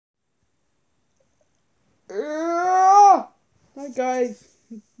Alright guys,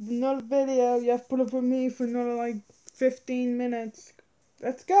 another video. You have to put up with me for another like 15 minutes.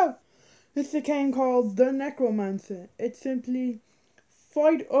 Let's go. This is a game called The Necromancer. It's simply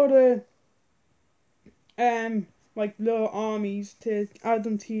fight other like little armies to add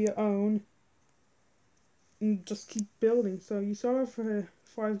them to your own and just keep building. So you start off for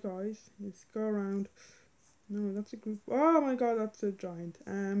 5 guys. Let's go around. No, that's a group. Oh my god, that's a giant.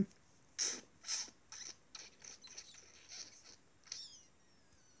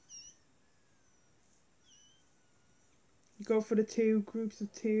 You go for the 2 groups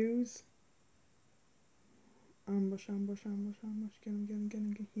of 2s. Ambush, ambush, ambush, ambush. Get him, get him, get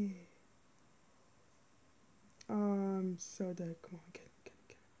him, get him. Yeah. I'm so dead. Come on, get him, get him,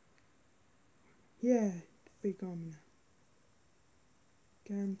 get him. Yeah, big army now.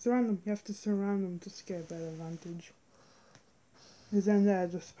 Get him. Surround them. You have to surround them just to get a better advantage. Because then they're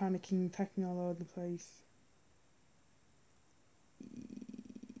just panicking, attacking all over the place.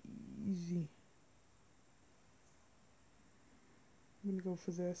 Easy. I'm gonna go for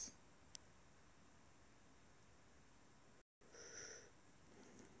this.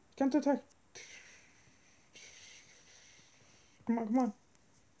 Counter attack. Come on, come on.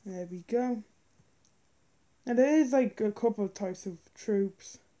 There we go. And there is like a couple of types of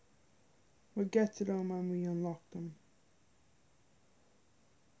troops. We'll get to them when we unlock them.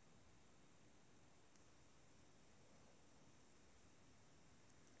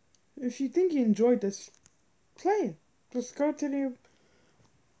 If you think you enjoyed this, play it. Just go to the...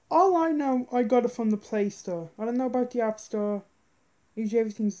 All I know, I got it from the Play Store. I don't know about the App Store. Usually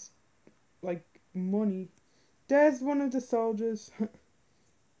everything's like money. There's one of the soldiers.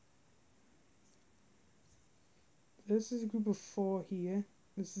 This is a group of 4 here.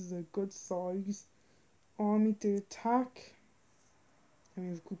 This is a good size army to attack. And we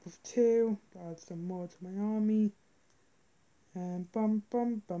have a group of 2. Add some more to my army. And bum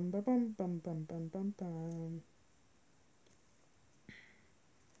bum bum bum bum bum bum bum bum bum.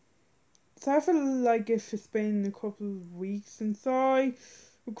 So I feel like if it's been a couple of weeks since I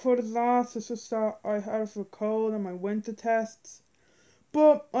recorded last, it's just that I had a cold and my winter tests.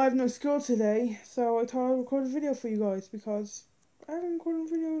 But I have no school today, so I thought I'd record a video for you guys because I haven't recorded a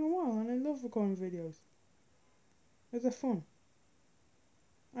video in a while and I love recording videos. It's fun.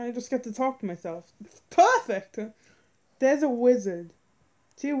 I just get to talk to myself. It's perfect! There's a wizard.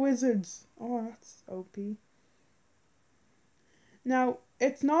 2 wizards. Oh, that's OP. Now,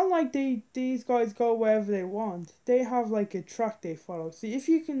 it's not like these guys go wherever they want. They have like a track they follow. So if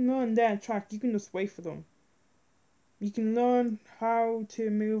you can learn their track, you can just wait for them. You can learn how to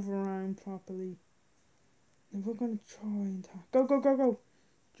move around properly. And we're going to try and attack. Go, go, go, go.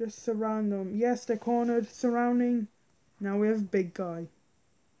 Just surround them. Yes, they're cornered. Surrounding. Now we have a big guy.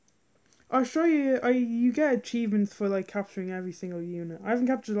 I'll show you. You get achievements for like capturing every single unit. I haven't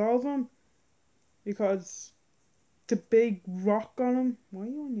captured all of them because the big rock on him. Why are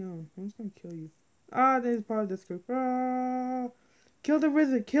you on your own? I'm just gonna kill you. Ah, there's part of this group. Ah, kill the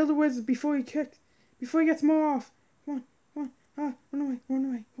wizard. Kill the wizard before he kicks. Before he gets more off. Come on, come on. Ah, run away, run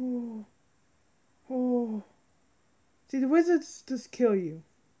away. Oh, oh. See, the wizards just kill you.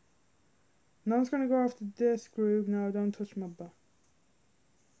 Now I'm just gonna go after this group. No, don't touch my butt.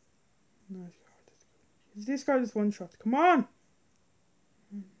 No, this guy just one shot. Come on!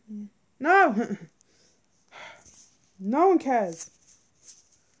 No! No one cares.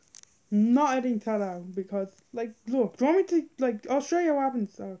 Not editing that out because, like, look, do you want me to, like, I'll show you what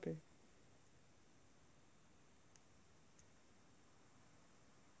happens. Oh, okay.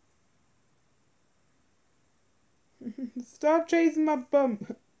 Stop chasing my bum.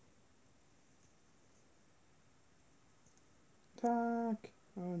 Attack.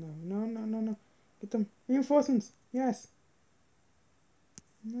 Oh no, no, no, no, no. Get them. Reinforcements. Yes.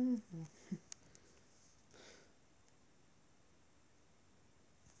 No, no.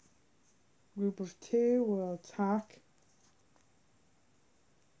 Group of 2 will attack.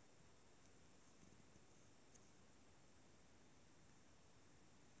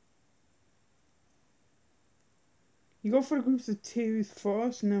 You go for the groups of 2s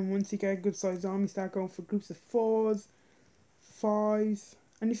first, and then once you get a good sized army, start going for groups of 4s, 5s.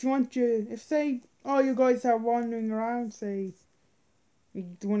 And if you want if say all you guys are wandering around, say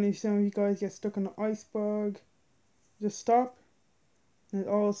one of some of you guys get stuck on an iceberg, just stop and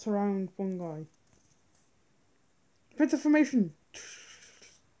all surround one guy. Prince of Formation.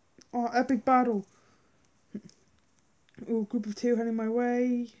 Oh, epic battle. Oh, group of 2 heading my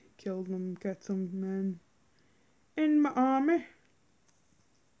way. Kill them, get some men in my army.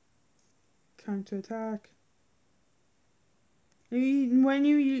 Counter attack. When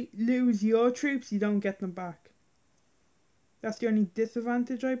you lose your troops, you don't get them back. That's the only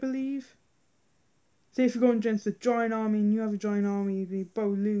disadvantage, I believe. Say if you're going against a giant army and you have a giant army, we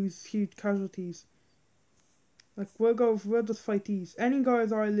both lose huge casualties. Like, we'll just fight these. Any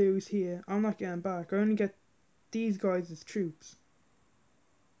guys I lose here, I'm not getting back. I only get these guys as troops.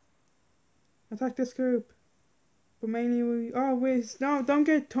 Attack this group. But mainly oh wait, no, don't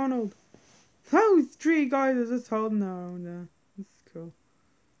get tunneled. Those 3 guys are just holding their own there. That's cool.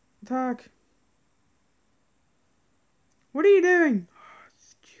 Attack. What are you doing? Oh,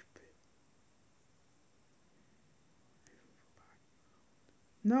 stupid.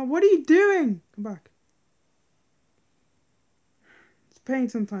 No, what are you doing? Come back. It's pain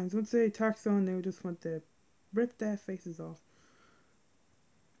sometimes. Once the attack's on, they just want to rip their faces off.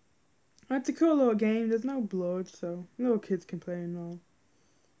 It's a cool little game. There's no blood, so little kids can play and all.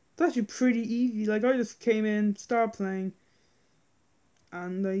 It's actually pretty easy. Like, I just came in, started playing,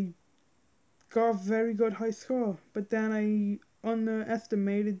 and I got a very good high score. But then I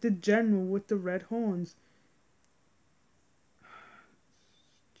underestimated the general with the red horns.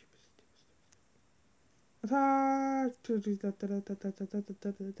 Attack!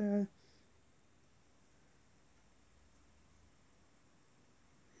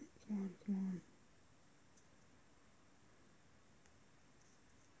 Come on.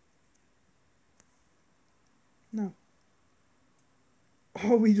 No.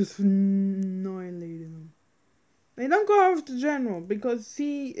 Oh, we just annihilated him. They don't go after the general because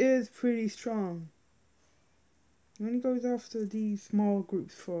he is pretty strong. He only goes after these small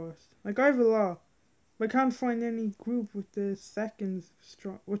groups first. Like, I have a lot. But I can't find any group with the second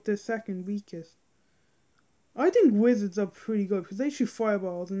weakest. I think wizards are pretty good because they shoot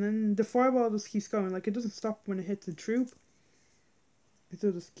fireballs and then the fireball just keeps going. Like, it doesn't stop when it hits a troop. It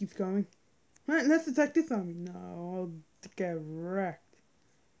still just keeps going. Right, let's attack this army. No, I'll get wrecked.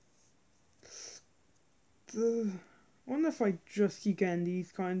 I wonder if I just keep getting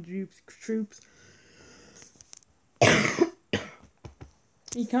these kind of troops.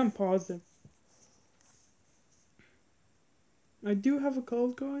 You can't pause it. I do have a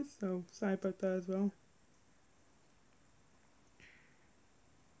cold, guys, so sorry about that as well.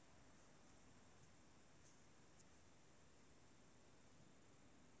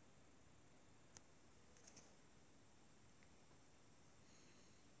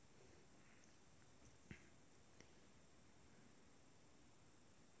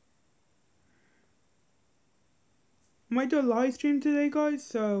 I might do a live stream today, guys,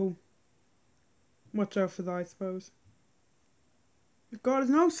 so watch out for that, I suppose. God, there's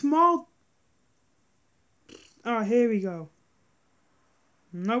no small... Oh, here we go.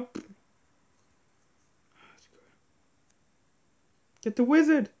 Nope. Get the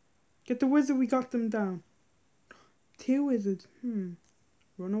wizard! Get the wizard, we got them down. 2 wizards.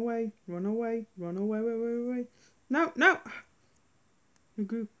 Run away. Wait. No!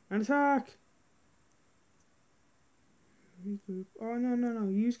 Regroup and attack! Regroup. Oh, no.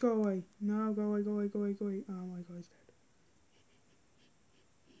 You go away. No, go away. Oh my god, he's dead.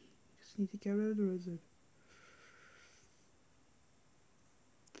 Just need to get rid of the wizard.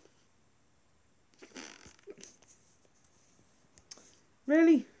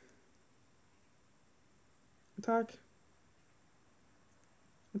 Really? Attack.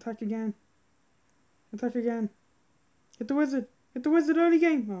 Attack again. Hit the wizard early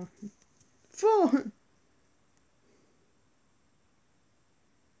game. Oh. 4!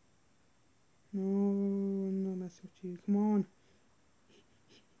 No, I'm not messing with you. Come on.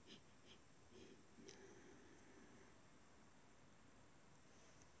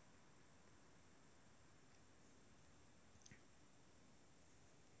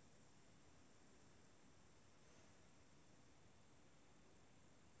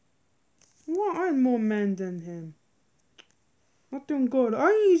 What? I'm more men than him. Not doing good.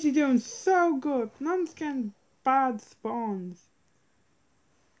 I'm usually doing so good. Now I'm just getting bad spawns.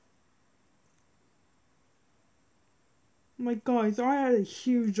 Like, guys, I had a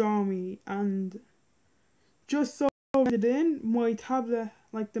huge army and just so I it in, my tablet,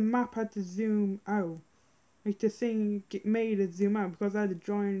 like the map had to zoom out. Like the thing made it zoom out because I had a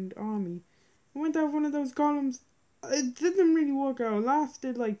giant army. I went out one of those golems. It didn't really work out. It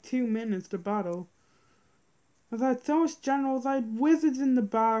lasted like 2 minutes, the battle. I had so much generals, I had wizards in the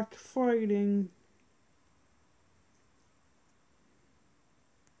back fighting.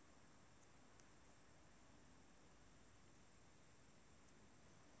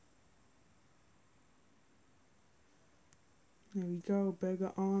 There we go,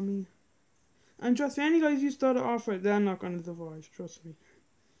 bigger army. And trust me, any guys you started off with, they're not going to survive, trust me.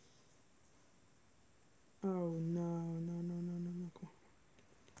 Oh no, come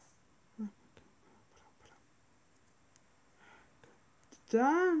on.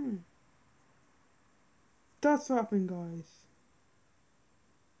 Damn. That's what happened, guys.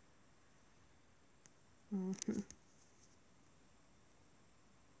 Oh.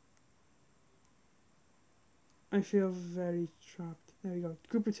 I feel very trapped. There we go.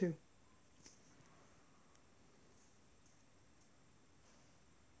 Group of 2.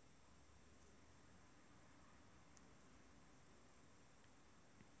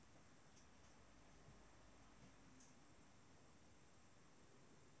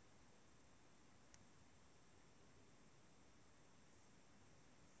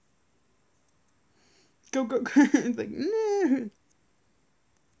 Go, go, go. It's like, no.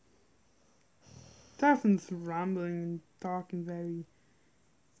 Dolphin's rambling and talking very.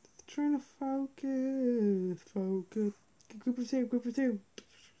 Trying to focus. Focus. Group of 2, group of 2.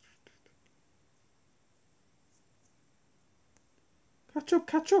 Catch up,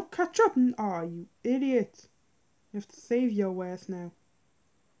 catch up, catch up. Aw, you idiot. You have to save your ass now.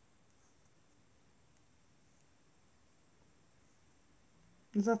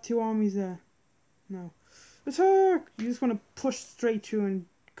 Is that 2 armies there? No. Attack! You just want to push straight through and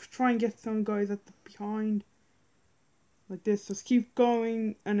try and get some guys at the behind. Like this. Just keep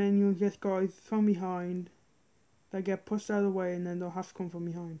going and then you'll get guys from behind. They get pushed out of the way and then they'll have to come from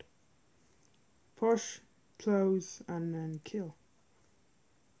behind. Push, close, and then kill.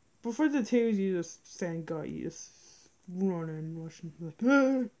 But for the 2s, you just send guy, you just run and rush and like,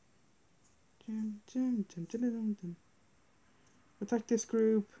 ah! Attack this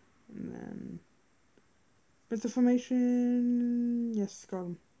group, and then where's the formation? Yes, got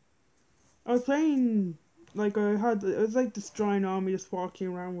him. I was playing like it was like destroying army, just walking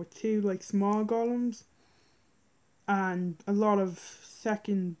around with 2 like small golems, and a lot of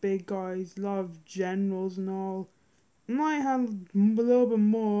second big guys, a lot of generals and all. And I had a little bit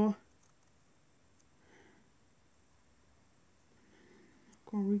more.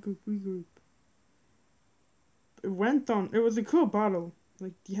 Come on, regroup, regroup. It was a cool battle.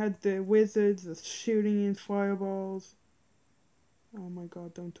 Like, you had the wizards shooting in fireballs. Oh my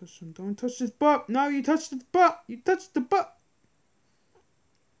god, don't touch them. Don't touch this butt. No, you touched the butt. You touched the butt.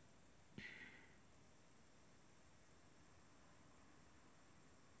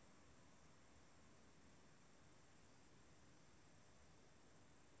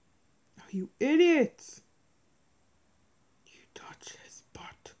 Oh, you idiots. You touched his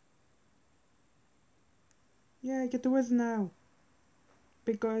butt. Yeah, get the wizard now.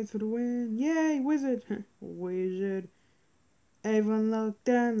 Big guys for the win. Yay, wizard. Wizard. Everyone look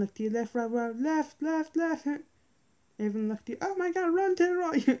down, look to your left, right, right, left, left, left. Everyone look to your, oh my god, run to the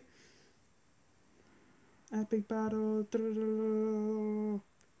right. Epic battle.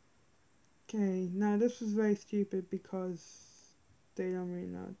 Okay, now this was very stupid because they don't really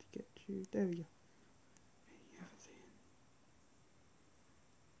know how to get you. There we go.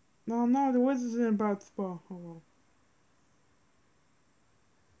 No, no, the wizard's in a bad spot. Oh well.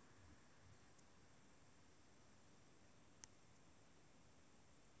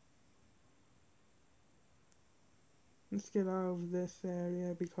 Let's get out of this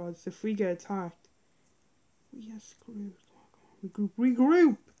area because if we get attacked, we are screwed. Regroup,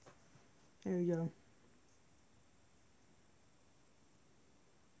 regroup! There we go.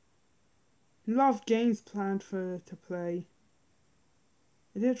 A lot of games planned to play.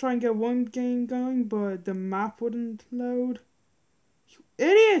 I did try and get one game going, but the map wouldn't load. You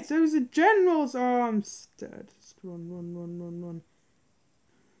idiots! Those are generals! Oh, I'm dead. Just run, run, run, run, run.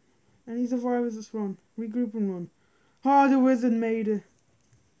 Any survivors, just run. Regroup and run. Oh, the wizard made it.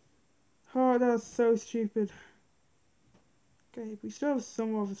 Oh, that was so stupid. Okay, we still have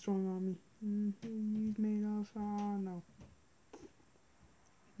somewhat of a strong army. Who's made of? Oh, no.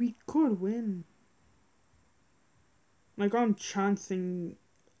 We could win. Like, I'm chancing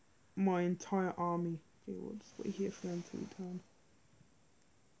my entire army. Okay, we'll just wait here for them to return.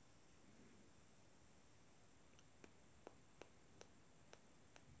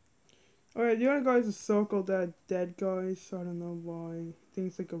 Alright, the other guys are so-called dead guys, so I don't know why. I think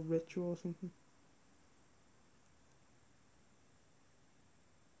it's like a ritual or something.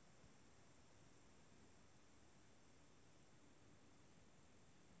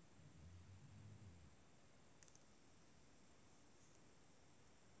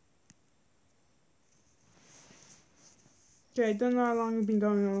 Okay, don't know how long it's been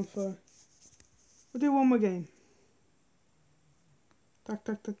going on for. We'll do one more game. Tak,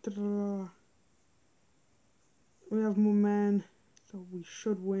 tak, tak, tak, tak. We have more men, so we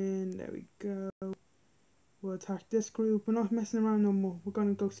should win. There we go. We'll attack this group. We're not messing around no more. We're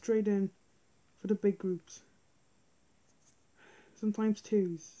gonna go straight in for the big groups. Sometimes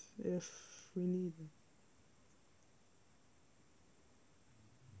 2s if we need them.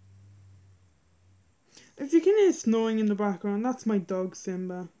 If you can hear snoring in the background, that's my dog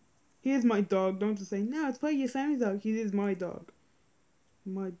Simba. He is my dog. Don't just say, no, it's probably your family's dog. He is my dog.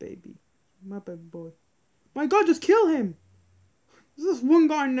 My baby. My baby boy. My God, just kill him! There's this one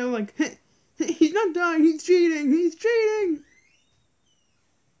guy now like, he's not dying, he's cheating, he's cheating!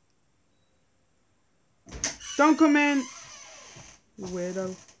 Don't come in! You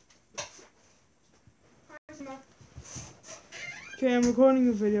weirdo. Okay, I'm recording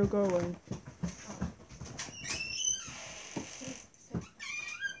a video, go away.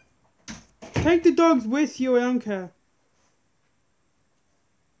 Take the dogs with you, I don't care.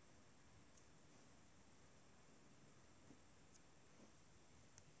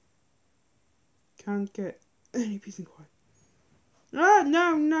 Can't get any peace and quiet. Ah,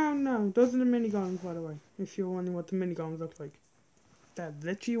 no. Those are the minigames, by the way. If you're wondering what the minigames look like. That's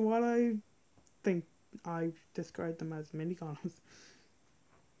literally what I think I described them as, minigames.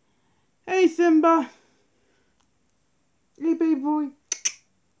 Hey, Simba! Hey, baby boy!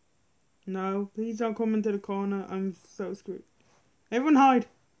 No, please don't come into the corner. I'm so screwed. Everyone hide!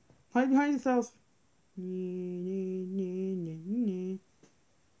 Hide behind yourselves.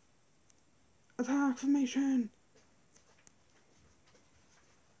 Attack formation!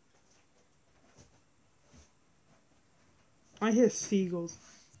 I hear seagulls.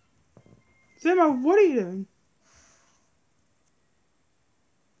 Simba, what are you doing?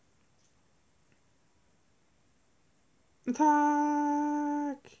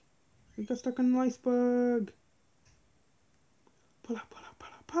 Attack! We got stuck on an iceberg. Pull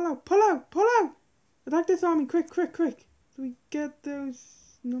out! Attack this army, quick! So we get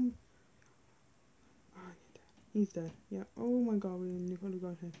those he's dead. Yeah. Oh my God, we nearly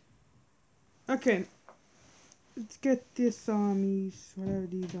got him. Okay. Let's get this armies, whatever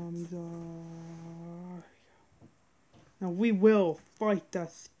these armies are. Now we will fight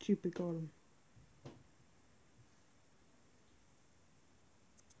that stupid golem.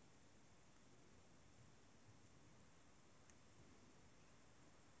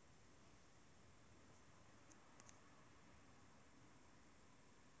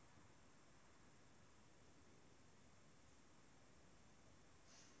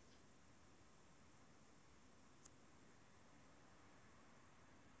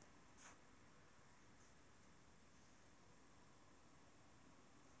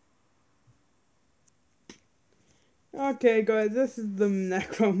 Okay guys, this is the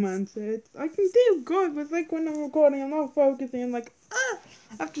necromancer. I can do good, but it's like when I'm recording, I'm not focusing, I'm like, I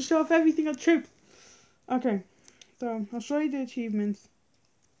have to show off everything on troops. Okay, so I'll show you the achievements.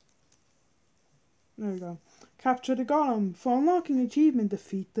 There we go. Capture the golem. For unlocking achievement,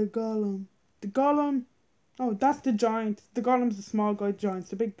 defeat the golem. The golem, oh, that's the giant. The golem's the small guy, the giant's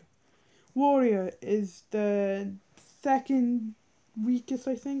the big. Warrior is the second weakest,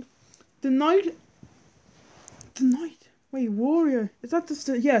 I think. The knight. Wait, warrior. Is that just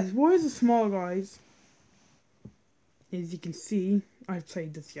yes, warrior's the small guys. As you can see, I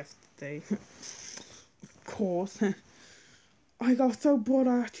played this yesterday. Of course. I got so bored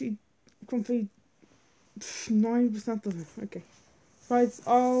I actually completed 90% of it. Okay. Guys,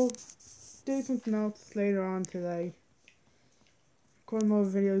 I'll do something else later on today. Record more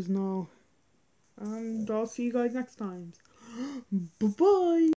videos now. And I'll see you guys next time. Bye bye.